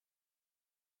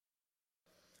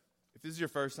If this is your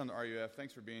first time to RUF,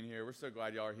 thanks for being here. We're so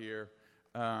glad y'all are here.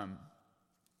 Let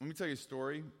me tell you a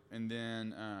story and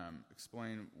then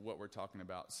explain what we're talking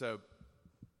about. So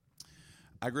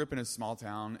I grew up in a small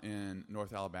town in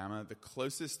North Alabama. The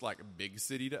closest big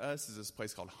city to us is this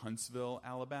place called Huntsville,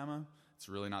 Alabama. It's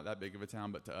really not that big of a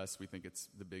town, but to us, we think it's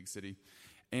the big city.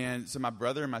 And so my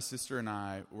brother and my sister and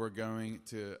I were going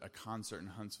to a concert in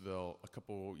Huntsville a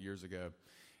couple years ago,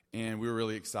 and we were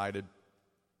really excited.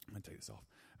 I'm going to take this off.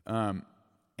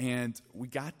 And we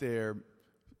got there.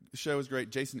 The show was great.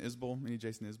 Jason Isbell. Any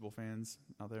Jason Isbell fans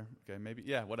out there? Okay, maybe.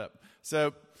 Yeah, what up?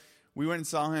 So we went and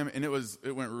saw him, and it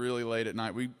went really late at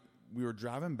night. We were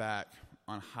driving back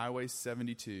on Highway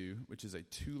 72, which is a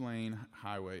 2-lane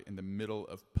highway in the middle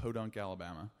of Podunk,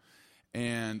 Alabama.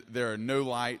 And there are no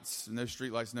lights, no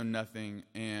street lights, no nothing.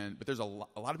 But there's a lot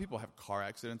of people have car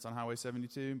accidents on Highway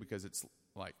 72 because it's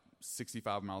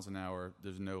 65 miles an hour.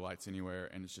 There's no lights anywhere,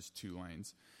 and it's just 2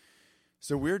 lanes.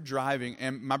 So we're driving,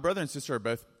 and my brother and sister are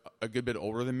both a good bit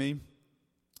older than me.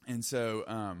 And so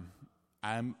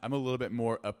I'm a little bit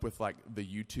more up with the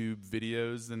YouTube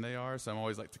videos than they are. So I'm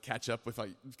always to catch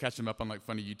them up on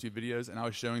funny YouTube videos. And I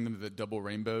was showing them the double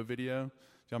rainbow video.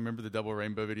 Do y'all remember the double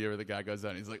rainbow video where the guy goes out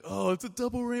and he's like, "Oh, it's a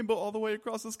double rainbow all the way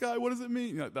across the sky. What does it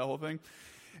mean?" That whole thing.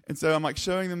 And so I'm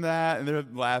showing them that, and they're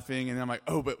laughing, and then I'm like,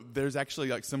 "Oh, but there's actually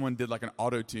someone did an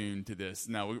auto-tune to this."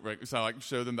 Now, so I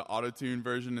show them the auto-tune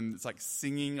version, and it's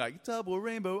singing "Double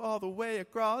Rainbow all the way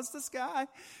across the sky,"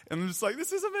 and I'm just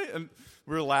 "This is amazing!" And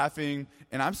we're laughing,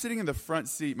 and I'm sitting in the front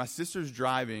seat. My sister's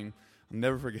driving. I'll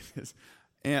never forget this.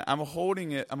 And I'm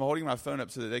holding my phone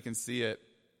up so that they can see it,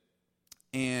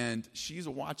 and she's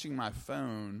watching my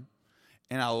phone,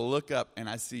 and I look up and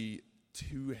I see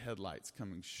 2 headlights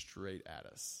coming straight at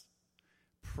us,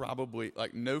 probably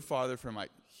no farther from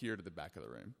here to the back of the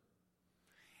room,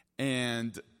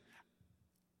 and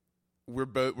we're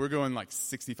going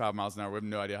 65 miles an hour. We have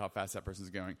no idea how fast that person's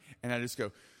going, and I just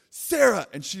go, "Sarah,"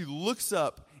 and she looks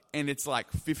up, and it's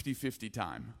 50-50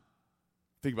 time.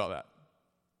 Think about that.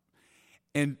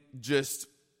 And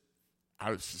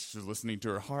I was just listening to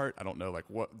her heart. I don't know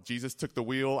what Jesus took the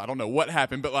wheel. I don't know what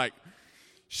happened, but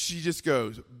she just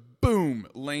goes, boom,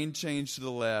 lane change to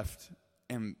the left,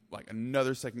 and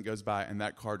another second goes by, and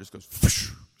that car just goes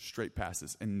straight past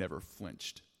us and never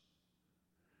flinched.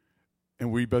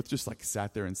 And we both just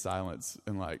sat there in silence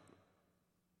and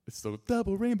it's the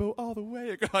double rainbow all the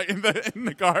way. In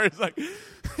the car, it's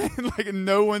and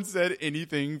no one said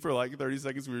anything for 30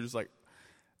 seconds. We were just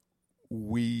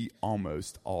we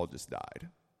almost all just died.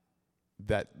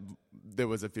 That there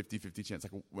was a 50-50 chance.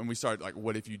 When we started,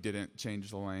 what if you didn't change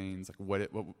the lanes?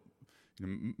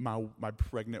 My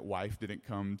pregnant wife didn't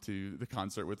come to the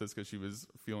concert with us because she was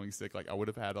feeling sick. I would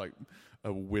have had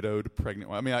a widowed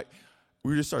pregnant wife. I mean,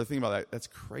 we just started thinking about that. That's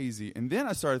crazy. And then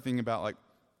I started thinking about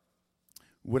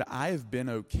would I have been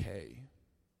okay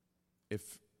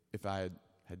if I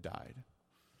had died?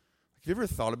 Have you ever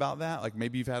thought about that?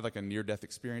 Maybe you've had a near-death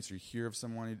experience, or you hear of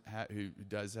someone who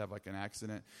does have an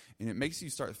accident, and it makes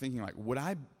you start thinking would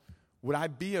I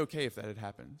be okay if that had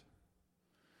happened?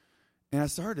 And I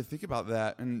started to think about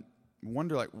that and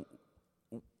wonder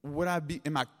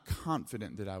am I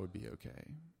confident that I would be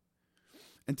okay?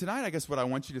 And tonight, I guess what I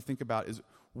want you to think about is,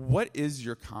 what is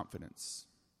your confidence?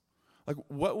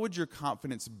 What would your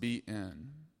confidence be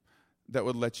in that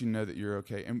would let you know that you're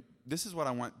okay? And this is what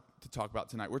I want to talk about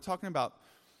tonight. We're talking about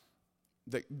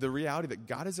the reality that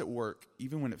God is at work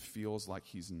even when it feels like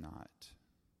he's not.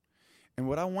 And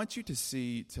what I want you to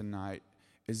see tonight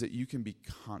is that you can be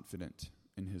confident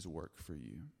in his work for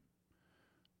you.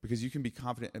 Because you can be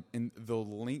confident in the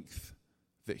length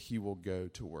that he will go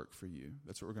to work for you.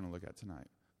 That's what we're going to look at tonight.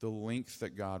 The length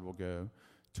that God will go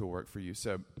to work for you.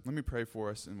 So let me pray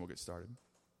for us and we'll get started.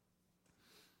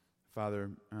 Father,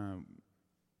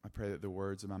 I pray that the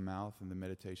words of my mouth and the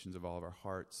meditations of all of our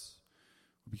hearts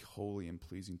will be holy and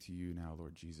pleasing to you now,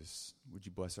 Lord Jesus. Would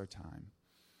you bless our time?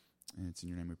 And it's in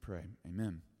your name we pray.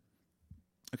 Amen.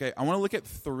 Okay, I want to look at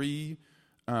 3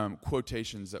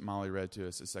 quotations that Molly read to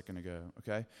us a second ago,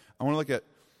 okay? I want to look at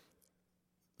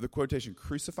the quotation,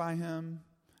 "Crucify him,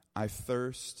 I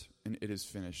thirst, and it is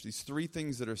finished." These 3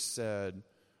 things that are said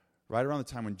right around the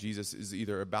time when Jesus is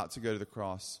either about to go to the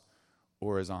cross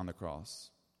or is on the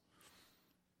cross.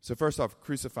 So first off,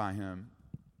 crucify him.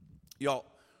 Y'all,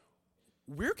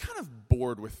 we're kind of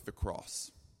bored with the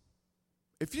cross.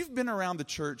 If you've been around the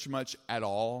church much at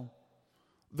all,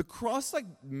 the cross I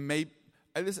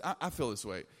feel this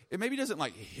way. It maybe doesn't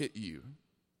hit you.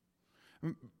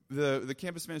 The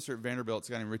campus minister at Vanderbilt,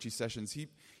 a guy named Richie Sessions, he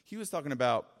was talking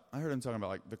about, I heard him talking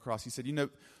about the cross. He said,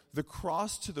 the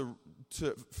cross to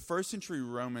first century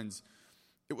Romans,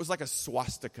 it was like a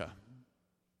swastika.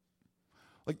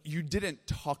 Like, you didn't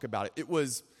talk about it. It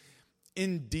was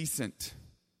indecent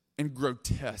and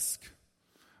grotesque.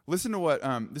 Listen to what,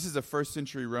 this is a first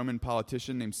century Roman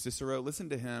politician named Cicero. Listen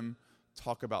to him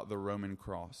talk about the Roman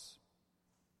cross.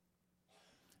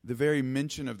 The very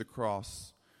mention of the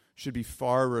cross should be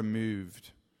far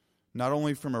removed, not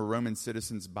only from a Roman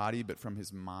citizen's body, but from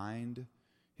his mind,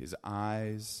 his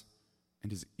eyes,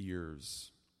 and his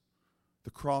ears. The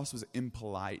cross was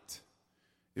impolite.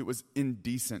 It was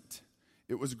indecent.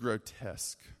 It was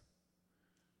grotesque.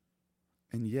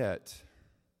 And yet,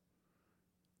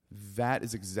 that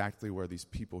is exactly where these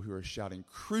people who are shouting,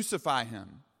 "Crucify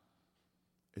him,"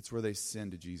 it's where they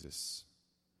send Jesus.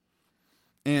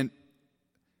 And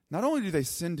not only do they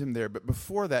send him there, but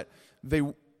before that,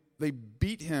 they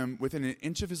beat him within an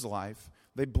inch of his life.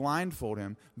 They blindfold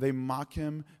him. They mock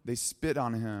him. They spit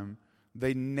on him.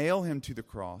 They nail him to the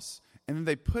cross. And then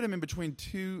they put him in between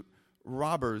two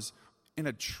robbers in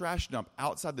a trash dump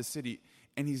outside the city,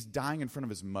 and he's dying in front of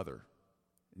his mother,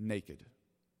 naked.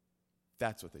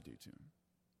 That's what they do to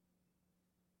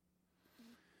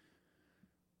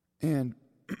him.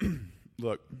 And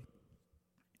look,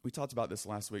 we talked about this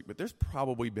last week, but there's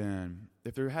probably been,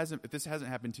 if this hasn't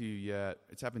happened to you yet,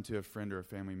 it's happened to a friend or a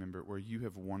family member where you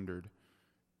have wondered,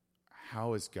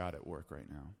 how is God at work right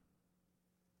now?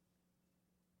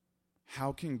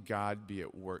 How can God be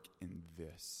at work in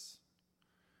this?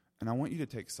 And I want you to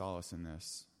take solace in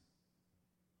this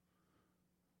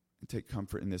and take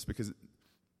comfort in this, because,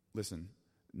 listen,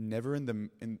 never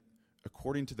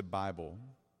according to the Bible,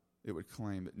 it would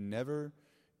claim that never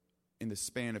in the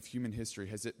span of human history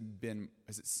has it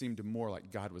seemed more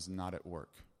like God was not at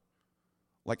work.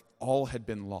 Like all had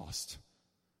been lost.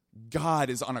 God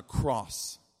is on a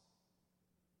cross.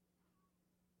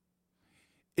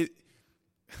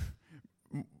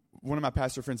 One of my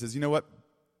pastor friends says, you know what?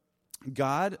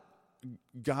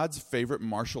 God's favorite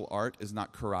martial art is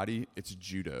not karate, it's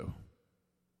judo.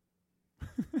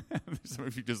 Some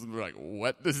of you just were like,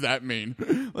 what does that mean?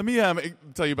 Let me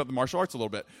tell you about the martial arts a little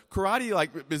bit. Karate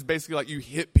is basically like you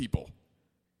hit people,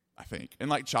 I think, and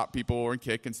like chop people or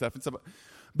kick and stuff.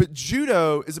 But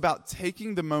judo is about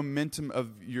taking the momentum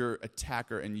of your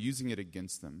attacker and using it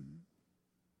against them.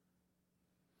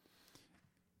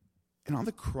 And on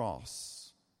the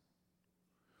cross,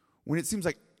 when it seems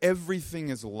like everything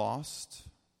is lost,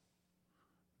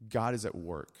 God is at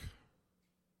work.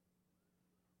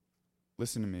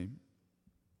 Listen to me.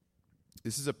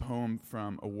 This is a poem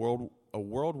from a World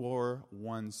War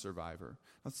I survivor.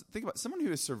 Let's think about someone who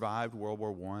has survived World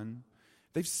War I.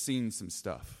 They've seen some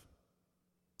stuff.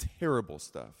 Terrible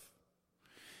stuff.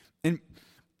 And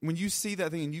when you see that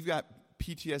thing and you've got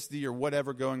PTSD or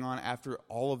whatever going on after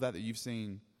all of that you've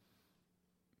seen,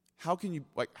 how can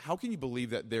you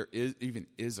believe that there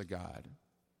is a God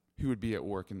who would be at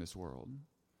work in this world?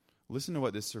 Listen to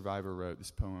what this survivor wrote,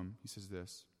 this poem. He says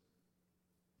this: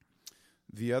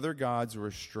 "The other gods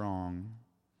were strong,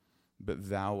 but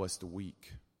thou wast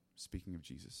weak." Speaking of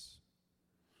Jesus.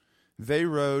 "They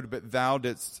rode, but thou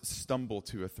didst stumble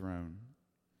to a throne.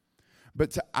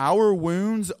 But to our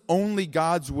wounds, only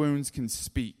God's wounds can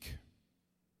speak.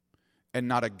 And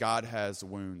not a God has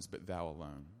wounds, but thou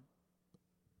alone."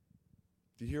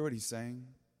 Do you hear what he's saying?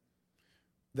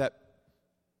 That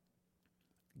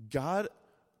God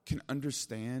can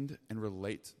understand and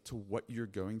relate to what you're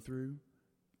going through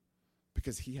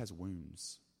because he has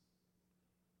wounds.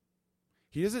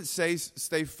 He doesn't say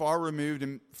stay far removed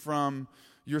from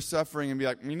your suffering and be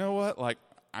like, you know what? Like,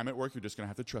 I'm at work. You're just going to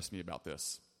have to trust me about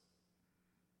this.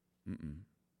 We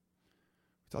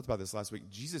talked about this last week.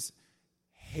 Jesus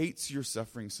hates your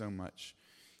suffering so much.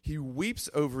 He weeps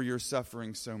over your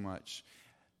suffering so much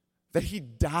that he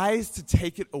dies to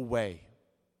take it away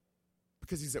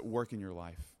because he's at work in your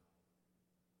life.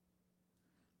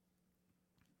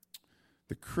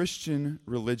 The Christian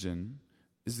religion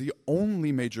is the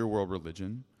only major world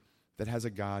religion that has a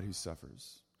God who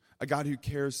suffers, a God who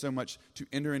cares so much to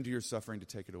enter into your suffering to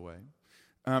take it away.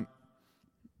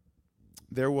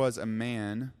 There was a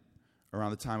man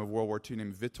around the time of World War II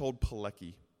named Witold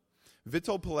Pilecki.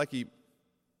 Witold Pilecki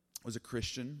was a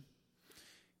Christian,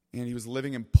 and he was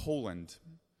living in Poland.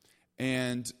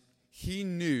 And he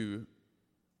knew,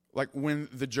 like when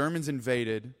the Germans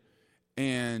invaded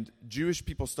and Jewish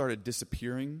people started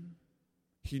disappearing,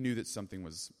 he knew that something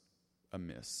was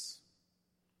amiss.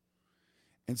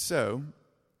 And so,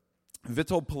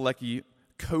 Witold Pilecki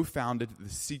co-founded the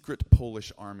secret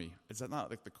Polish army. Is that not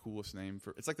like the coolest name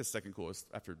for? It's like the second coolest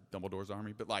after Dumbledore's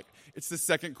army, but like it's the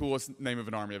second coolest name of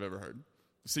an army I've ever heard.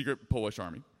 Secret Polish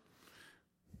army.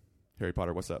 Harry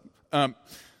Potter, what's up?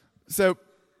 So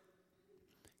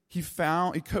he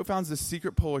co-founds this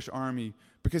secret Polish army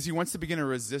because he wants to begin a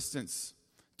resistance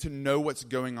to know what's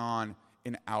going on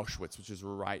in Auschwitz, which is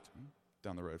right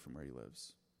down the road from where he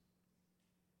lives.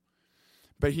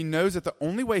 But he knows that the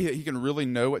only way he can really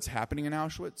know what's happening in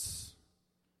Auschwitz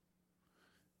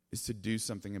is to do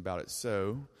something about it.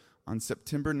 So, on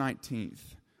September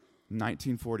 19th,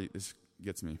 1940, this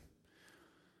gets me.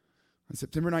 On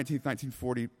September 19th,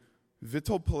 1940,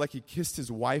 Witold Pilecki kissed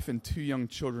his wife and 2 young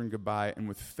children goodbye, and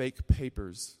with fake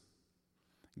papers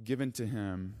given to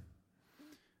him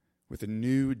with a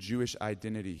new Jewish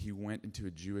identity, he went into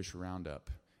a Jewish roundup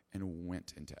and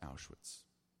went into Auschwitz.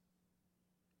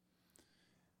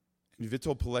 And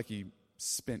Witold Pilecki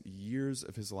spent years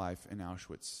of his life in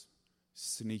Auschwitz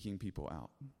sneaking people out,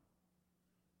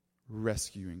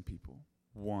 rescuing people,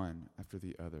 one after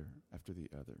the other after the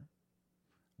other.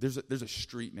 There's a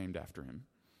street named after him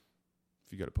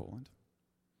if you go to Poland.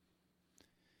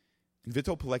 And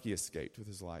Witold Pilecki escaped with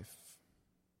his life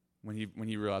when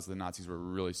he realized the Nazis were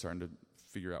really starting to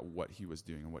figure out what he was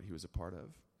doing and what he was a part of.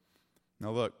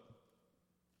 Now look,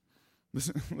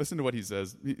 listen to what he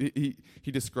says.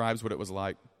 He describes what it was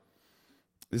like.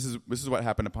 This is what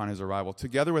happened upon his arrival.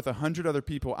 Together with 100 other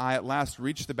people, I at last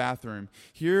reached the bathroom.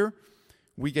 Here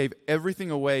we gave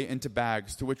everything away into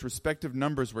bags to which respective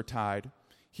numbers were tied.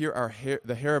 Here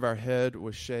the hair of our head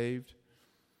was shaved.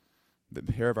 The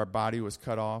hair of our body was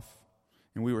cut off.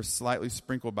 And we were slightly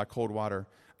sprinkled by cold water.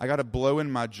 I got a blow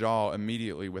in my jaw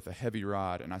immediately with a heavy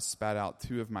rod, and I spat out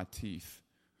 2 of my teeth.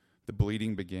 The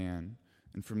bleeding began.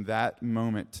 And from that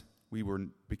moment, we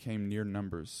became near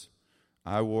numbers.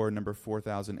 I wore number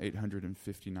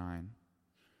 4,859.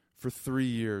 For 3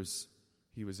 years,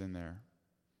 he was in there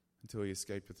until he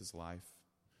escaped with his life.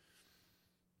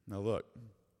 Now look,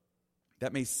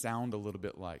 that may sound a little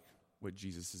bit like what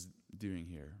Jesus is doing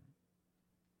here.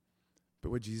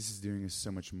 But what Jesus is doing is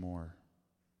so much more.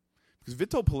 Because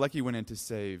Witold Pilecki went in to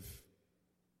save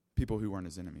people who weren't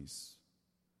his enemies.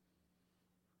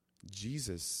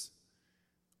 Jesus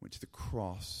went to the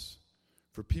cross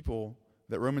for people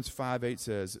that Romans 5:8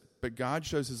 says, but God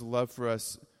shows his love for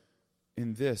us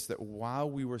in this, that while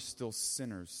we were still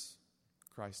sinners,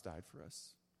 Christ died for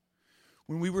us.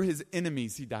 When we were his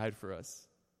enemies, he died for us.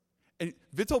 And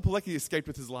Witold Pilecki escaped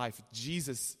with his life.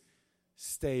 Jesus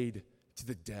stayed to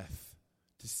the death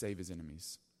to save his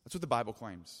enemies. That's what the Bible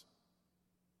claims.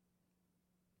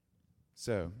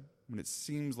 So, when it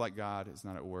seems like God is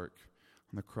not at work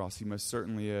on the cross, he most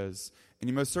certainly is. And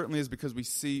he most certainly is because we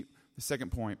see the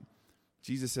second point.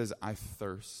 Jesus says, I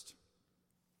thirst.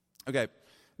 Okay,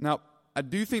 now, I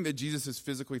do think that Jesus is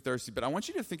physically thirsty, but I want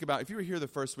you to think about, if you were here the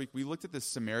first week, we looked at this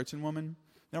Samaritan woman.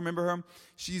 Now, remember her?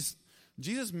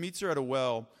 Jesus meets her at a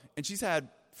well, and she's had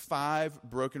 5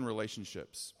 broken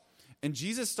relationships. And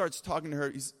Jesus starts talking to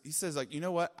her. He says, like, you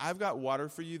know what? I've got water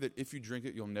for you that if you drink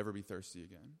it, you'll never be thirsty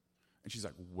again. And she's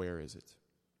like, where is it?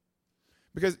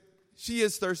 Because she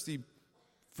is thirsty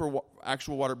for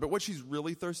actual water, but what she's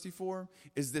really thirsty for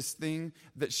is this thing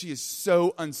that she is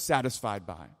so unsatisfied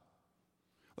by.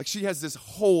 Like she has this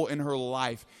hole in her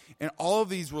life, and all of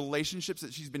these relationships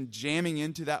that she's been jamming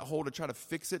into that hole to try to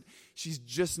fix it, she's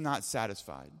just not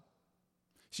satisfied.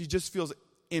 She just feels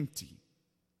empty.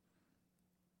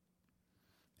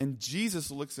 And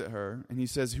Jesus looks at her and he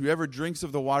says, whoever drinks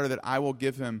of the water that I will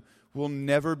give him will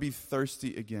never be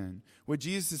thirsty again. What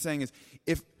Jesus is saying is,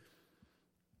 if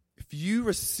you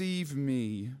receive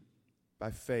me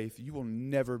by faith, you will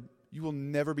never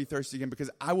be thirsty again,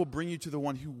 because I will bring you to the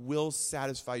one who will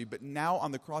satisfy you. But now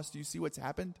on the cross, do you see what's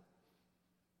happened?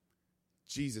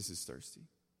 Jesus is thirsty.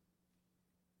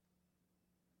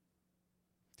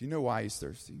 Do you know why he's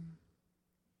thirsty?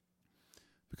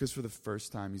 Because for the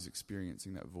first time, he's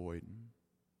experiencing that void.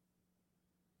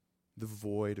 The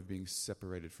void of being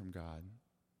separated from God.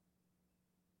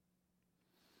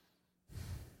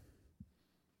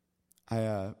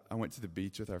 I went to the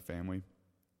beach with our family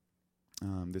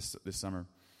this summer,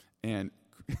 and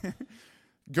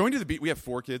going to the beach, we have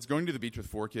 4 kids. Going to the beach with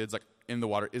 4 kids, like in the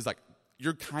water, is like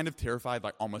you're kind of terrified,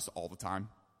 like almost all the time,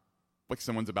 like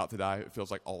someone's about to die. It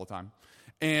feels like all the time.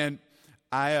 And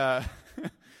I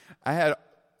had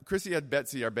Chrissy had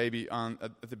Betsy, our baby,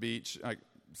 at the beach, like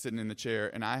sitting in the chair,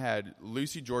 and I had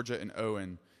Lucy, Georgia, and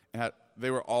Owen. And they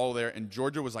were all there, and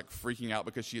Georgia was like freaking out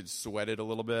because she had sweat a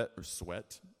little bit,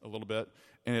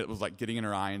 and it was like getting in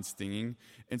her eye and stinging.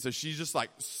 And so she's just like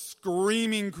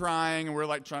screaming, crying, and we're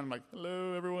like trying to like,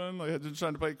 hello everyone, like just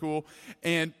trying to play it cool.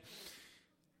 And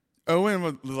Owen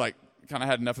was like kind of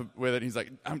had enough with it. And he's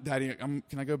like, Daddy, can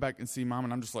I go back and see Mom?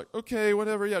 And I'm just like, okay,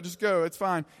 whatever. Yeah, just go. It's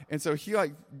fine. And so he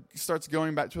like starts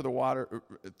going back to the water,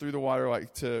 through the water,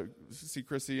 like to see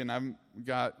Chrissy. And I've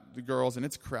got the girls, and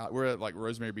it's crowded. We're at like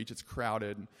Rosemary Beach. It's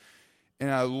crowded.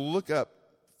 And I look up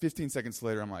 15 seconds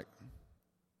later. I'm like,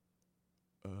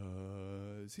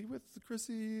 is he with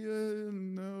Chrissy?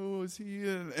 No, is he?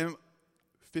 And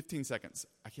 15 seconds.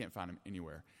 I can't find him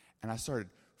anywhere. And I started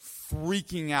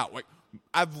freaking out. Like,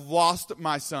 I've lost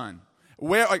my son.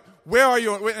 Where are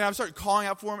you? And I started calling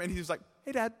out for him, and he was like,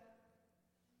 hey, Dad.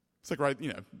 It's like, right,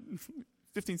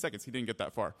 15 seconds. He didn't get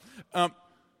that far.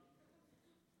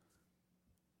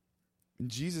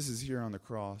 Jesus is here on the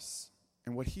cross,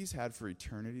 and what he's had for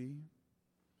eternity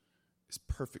is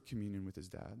perfect communion with his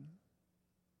dad.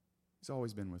 He's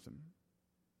always been with him.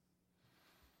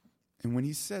 And when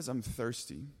he says, I'm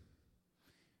thirsty,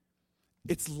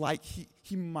 it's like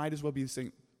he might as well be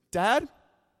saying, Dad,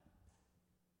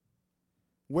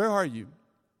 where are you?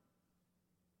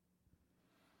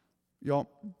 Y'all,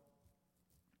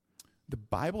 the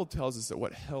Bible tells us that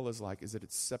what hell is like is that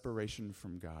it's separation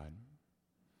from God.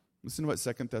 Listen to what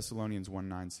 2 Thessalonians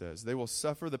 1:9 says. They will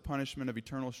suffer the punishment of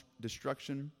eternal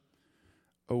destruction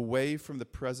away from the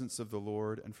presence of the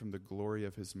Lord and from the glory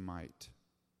of his might.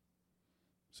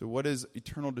 So what does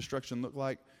eternal destruction look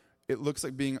like? It looks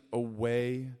like being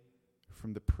away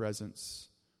from the presence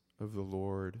of the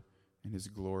Lord and his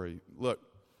glory. Look,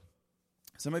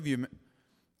 some of you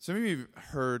have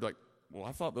heard, like, well,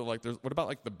 I thought that, like, what about,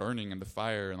 like, the burning and the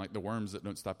fire and, like, the worms that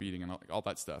don't stop eating and all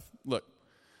that stuff? Look,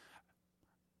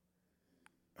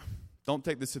 don't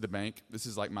take this to the bank. This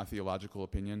is, like, my theological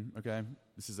opinion, okay?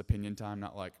 This is opinion time,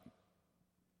 not, like,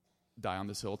 die on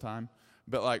this hill time.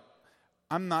 But, like,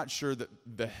 I'm not sure that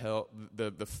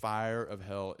the fire of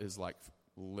hell is, like,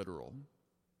 literal.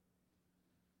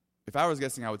 If I was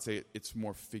guessing, I would say it's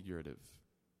more figurative.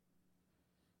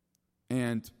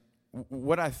 And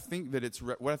what I think that it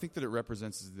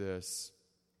represents is this.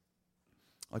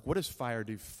 Like, what does fire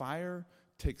do? Fire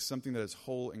takes something that is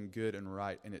whole and good and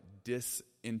right, and it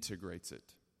disintegrates it.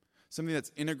 Something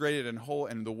that's integrated and whole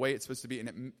and the way it's supposed to be,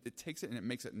 and it takes it and it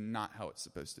makes it not how it's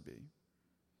supposed to be.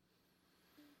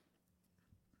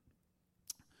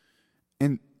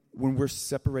 And when we're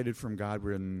separated from God,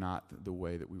 we're not the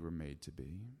way that we were made to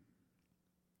be.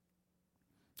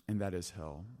 And that is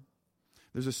hell.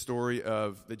 There's a story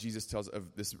that Jesus tells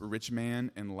of this rich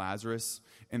man and Lazarus.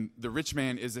 And the rich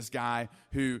man is this guy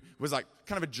who was like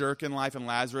kind of a jerk in life, and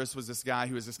Lazarus was this guy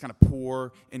who was just kind of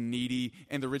poor and needy.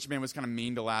 And the rich man was kind of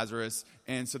mean to Lazarus.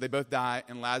 And so they both die,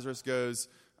 and Lazarus goes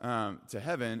to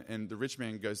heaven, and the rich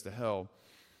man goes to hell.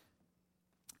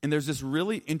 And there's this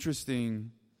really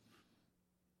interesting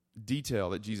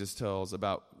detail that Jesus tells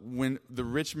about when the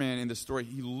rich man in the story,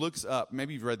 he looks up,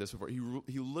 maybe you've read this before,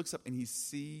 he looks up and he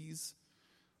sees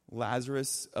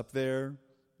Lazarus up there,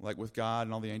 like with God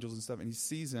and all the angels and stuff, and he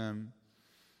sees him,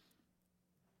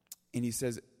 and he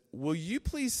says, will you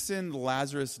please send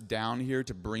Lazarus down here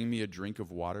to bring me a drink of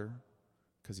water?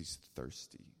 Because he's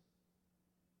thirsty.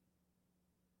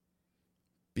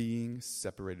 Being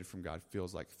separated from God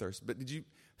feels like thirst. But did you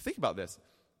think about this?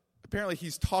 Apparently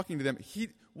he's talking to them.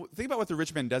 Think about what the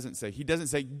rich man doesn't say. He doesn't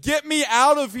say, get me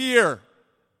out of here.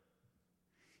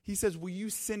 He says, will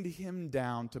you send him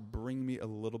down to bring me a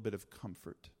little bit of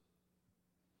comfort?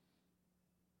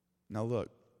 Now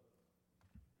look,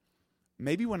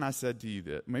 maybe when I said to you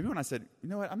that, maybe when I said, you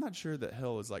know what, I'm not sure that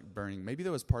hell is like burning, maybe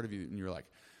there was part of you and you were like,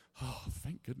 oh,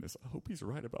 thank goodness, I hope he's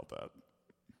right about that.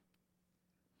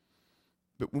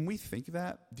 But when we think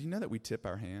that, do you know that we tip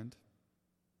our hand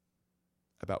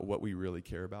about what we really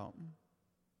care about?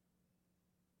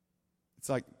 It's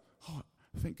like, oh,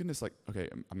 thank goodness, like, okay,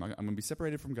 I'm going to be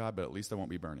separated from God, but at least I won't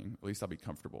be burning. At least I'll be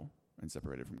comfortable and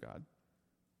separated from God.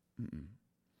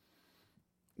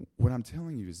 What I'm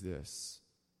telling you is this.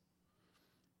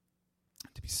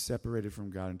 To be separated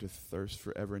from God and to thirst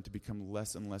forever and to become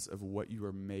less and less of what you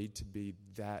are made to be,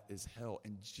 that is hell.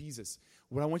 And Jesus,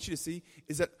 what I want you to see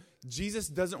is that Jesus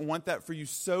doesn't want that for you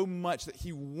so much that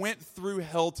he went through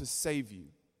hell to save you.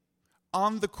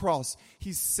 On the cross,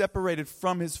 he's separated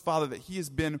from his Father that he has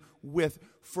been with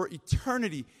for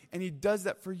eternity, and he does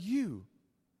that for you.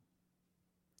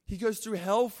 He goes through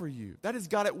hell for you. That is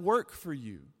God at work for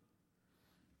you.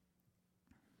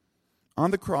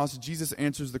 On the cross, Jesus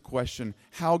answers the question,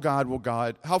 how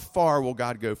far will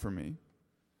God go for me?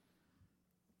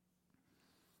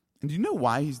 And do you know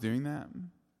why he's doing that?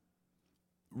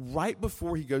 Right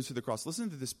before he goes to the cross, listen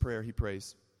to this prayer he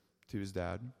prays to his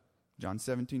dad. John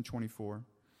 17:24.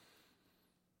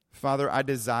 Father, I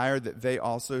desire that they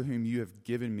also whom you have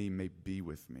given me may be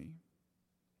with me.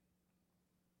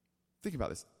 Think about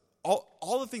this.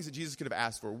 All the things that Jesus could have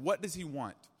asked for, what does he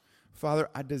want? Father,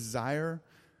 I desire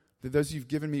that those you've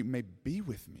given me may be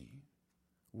with me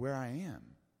where I am,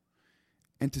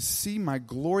 and to see my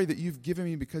glory that you've given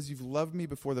me because you've loved me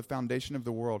before the foundation of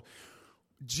the world.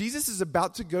 Jesus is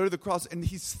about to go to the cross, and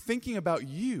he's thinking about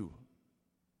you.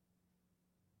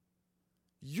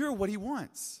 You're what he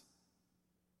wants.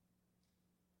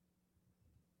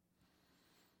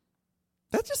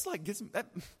 That just like gets me.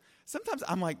 Sometimes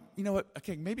I'm like, you know what?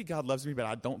 Okay, maybe God loves me, but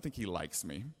I don't think he likes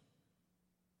me.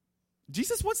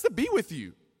 Jesus wants to be with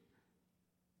you.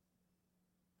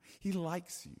 He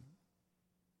likes you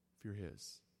if you're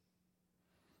his.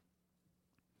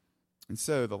 And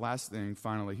so the last thing,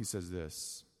 finally, he says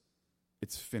this.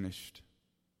 It's finished.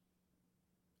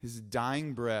 His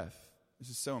dying breath, this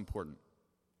is so important.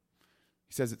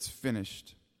 He says it's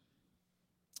finished.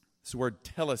 This word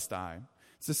telestai,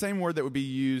 it's the same word that would be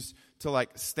used to like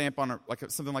stamp on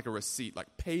something like a receipt,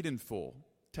 like paid in full.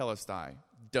 Telestai,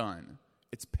 done.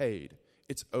 It's paid.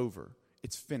 It's over.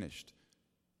 It's finished.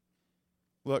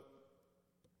 Look,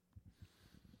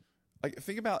 like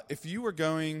think about if you went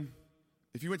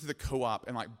to the co-op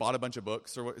and like bought a bunch of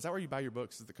books, or is that where you buy your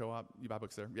books? Is the co-op? You buy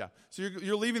books there? Yeah. So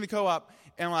you're leaving the co-op,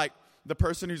 and like the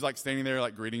person who's like standing there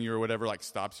like greeting you or whatever like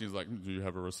stops you, like, do you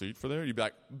have a receipt for there? You'd be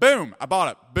like, boom, I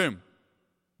bought it. Boom.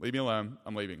 Leave me alone.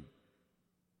 I'm leaving.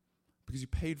 Because you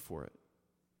paid for it.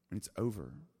 And it's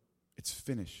over. It's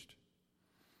finished.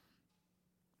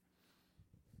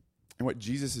 And what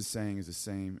Jesus is saying is the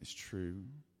same is true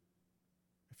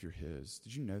if you're his.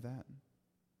 Did you know that?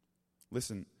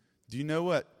 Listen, do you know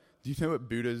what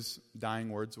Buddha's dying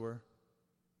words were?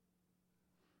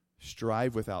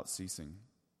 Strive without ceasing.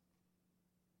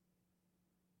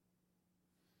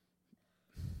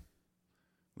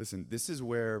 Listen, this is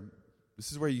where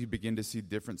you begin to see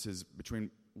differences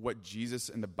between what Jesus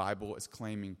and the Bible is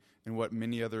claiming and what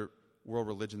many other world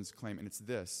religions claim. And it's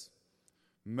this.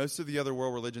 Most of the other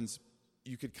world religions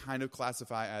you could kind of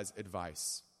classify as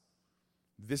advice.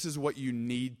 This is what you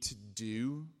need to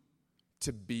do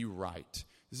to be right.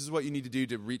 This is what you need to do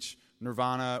to reach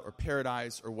nirvana or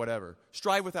paradise or whatever.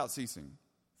 Strive without ceasing,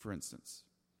 for instance.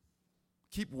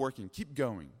 Keep working, keep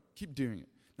going, keep doing it.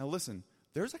 Now listen,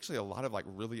 there's actually a lot of like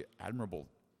really admirable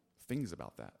things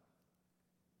about that.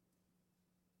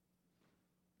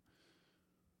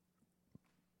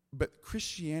 But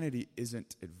Christianity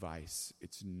isn't advice,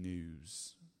 it's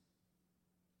news.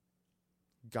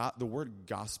 The word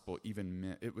gospel even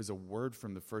meant, it was a word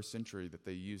from the first century that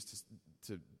they used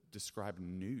to describe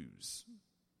news.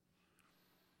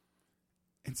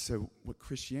 And so what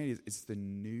Christianity is, it's the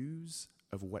news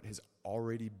of what has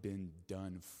already been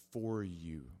done for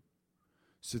you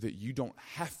so that you don't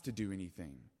have to do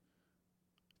anything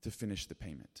to finish the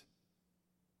payment.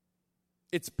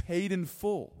 It's paid in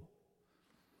full.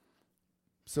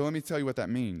 So let me tell you what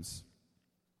that means.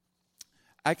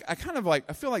 I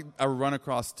feel like I run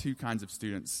across two kinds of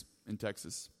students in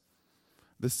Texas.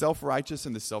 The self-righteous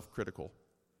and the self-critical.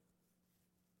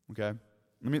 Okay?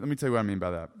 Let me tell you what I mean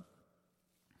by that.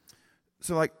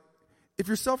 So like, if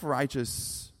you're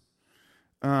self-righteous,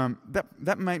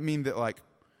 that might mean that like,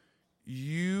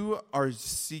 you are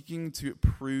seeking to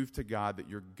prove to God that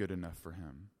you're good enough for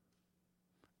him.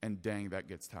 And dang, that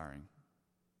gets tiring.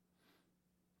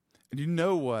 And do you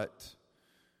know what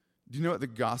the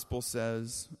gospel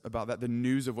says about that? The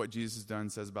news of what Jesus has done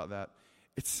says about that.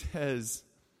 It says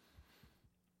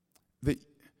that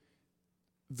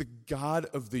the God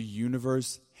of the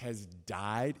universe has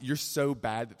died. You're so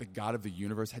bad that the God of the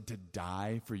universe had to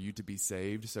die for you to be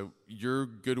saved. So your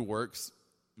good works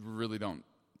really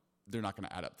they're not going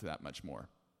to add up to that much more.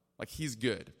 Like, he's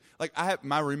good. Like, I have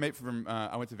my roommate from,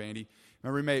 I went to Vandy. My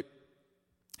roommate,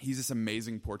 he's this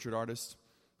amazing portrait artist.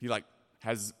 He like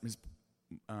has his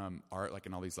art like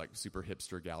in all these like super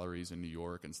hipster galleries in New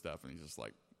York and stuff, and he's just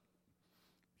like,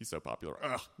 he's so popular.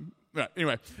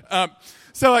 Anyway,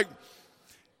 so like,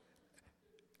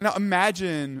 now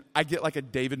imagine I get like a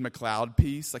David McLeod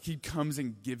piece. Like, he comes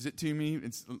and gives it to me.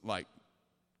 It's like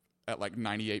at like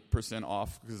 98%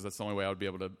 off because that's the only way I would be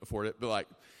able to afford it. But like,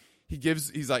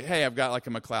 he's like, hey, I've got like a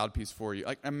McLeod piece for you.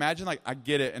 Like, imagine like I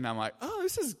get it and I'm like, oh,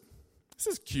 this is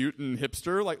cute and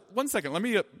hipster. Like, 1 second, let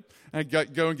me go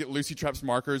and get Lucy Trapp's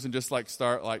markers and just like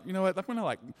start like, you know what? I'm gonna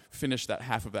like finish that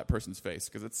half of that person's face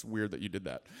because it's weird that you did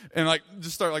that, and like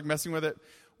just start like messing with it.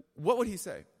 What would he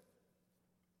say?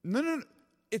 No,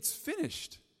 it's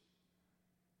finished.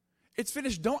 It's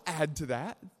finished. Don't add to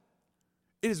that.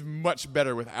 It is much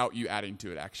better without you adding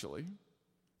to it. Actually,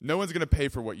 no one's gonna pay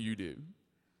for what you do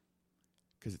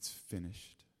because it's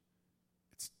finished.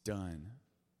 It's done.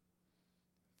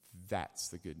 That's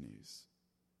the good news.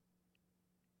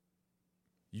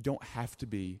 You don't have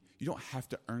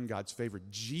to earn God's favor.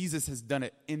 Jesus has done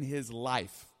it in his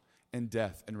life and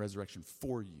death and resurrection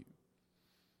for you.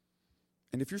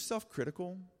 And if you're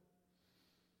self-critical,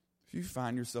 if you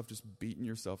find yourself just beating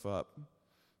yourself up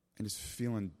and just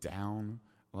feeling down,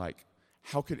 like,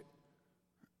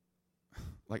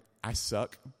 I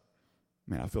suck.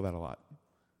 Man, I feel that a lot.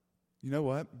 You know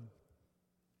what?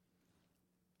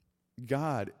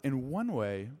 God, in one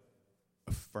way,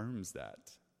 affirms that.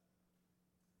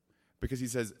 Because he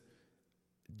says,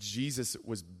 Jesus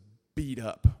was beat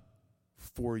up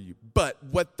for you. But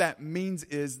what that means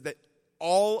is that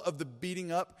all of the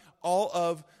beating up, all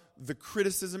of the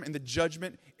criticism and the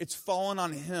judgment, it's fallen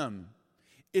on him.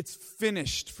 It's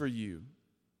finished for you.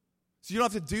 So you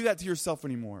don't have to do that to yourself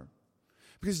anymore.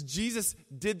 Because Jesus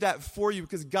did that for you,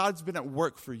 because God's been at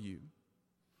work for you.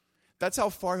 That's how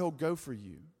far he'll go for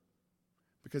you,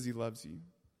 because he loves you.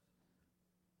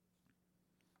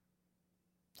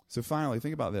 So finally,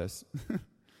 think about this.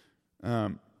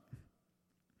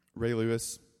 Ray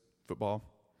Lewis, football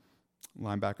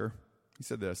linebacker, he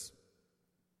said this: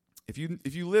 If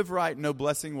you live right, no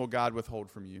blessing will God withhold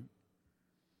from you.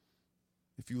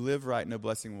 If you live right, no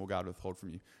blessing will God withhold from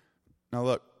you. Now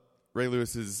look, Ray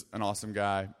Lewis is an awesome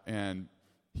guy, and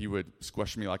he would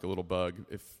squash me like a little bug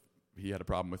if he had a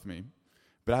problem with me.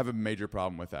 But I have a major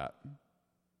problem with that.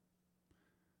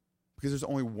 Because there's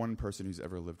only one person who's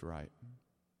ever lived right.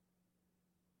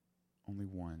 Only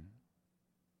one.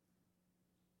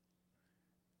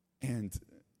 And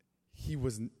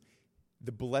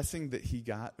the blessing that he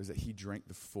got was that he drank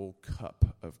the full cup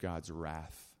of God's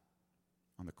wrath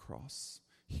on the cross.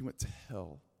 He went to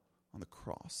hell on the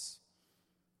cross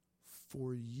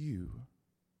for you,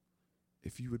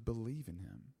 if you would believe in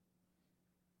him.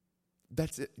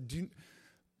 That's it.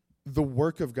 The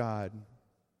work of God,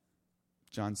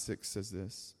 John 6 says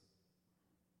this: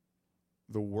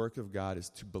 the work of God is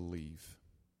to believe.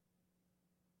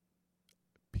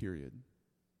 Period.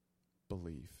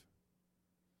 Believe.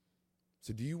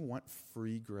 So do you want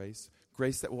free grace?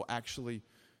 Grace that will actually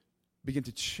begin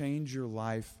to change your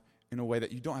life in a way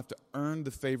that you don't have to earn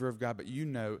the favor of God, but you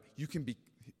know you can be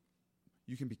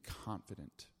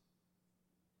confident.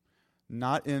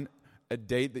 Not in a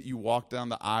date that you walked down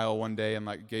the aisle one day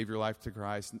and gave your life to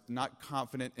Christ. Not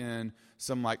confident in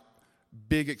some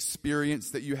big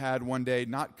experience that you had one day.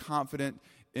 Not confident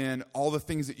in all the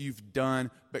things that you've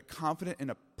done, but confident in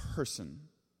a person.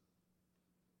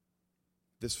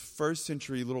 This first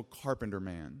century little carpenter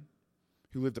man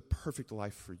who lived a perfect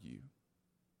life for you.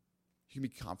 You can be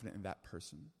confident in that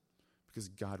person because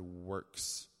God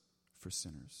works for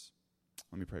sinners.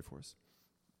 Let me pray for us.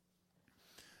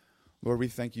 Lord, we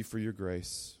thank you for your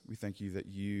grace. We thank you that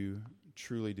you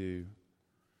truly do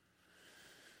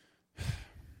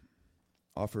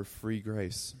offer free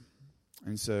grace.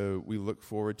 And so we look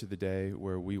forward to the day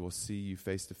where we will see you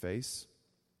face to face.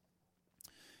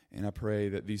 And I pray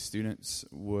that these students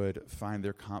would find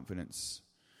their confidence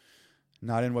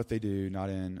not in what they do, not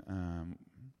in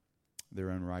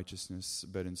their own righteousness,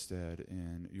 but instead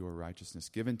in your righteousness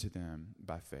given to them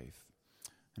by faith.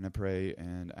 And I pray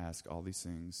and ask all these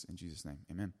things in Jesus' name.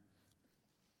 Amen.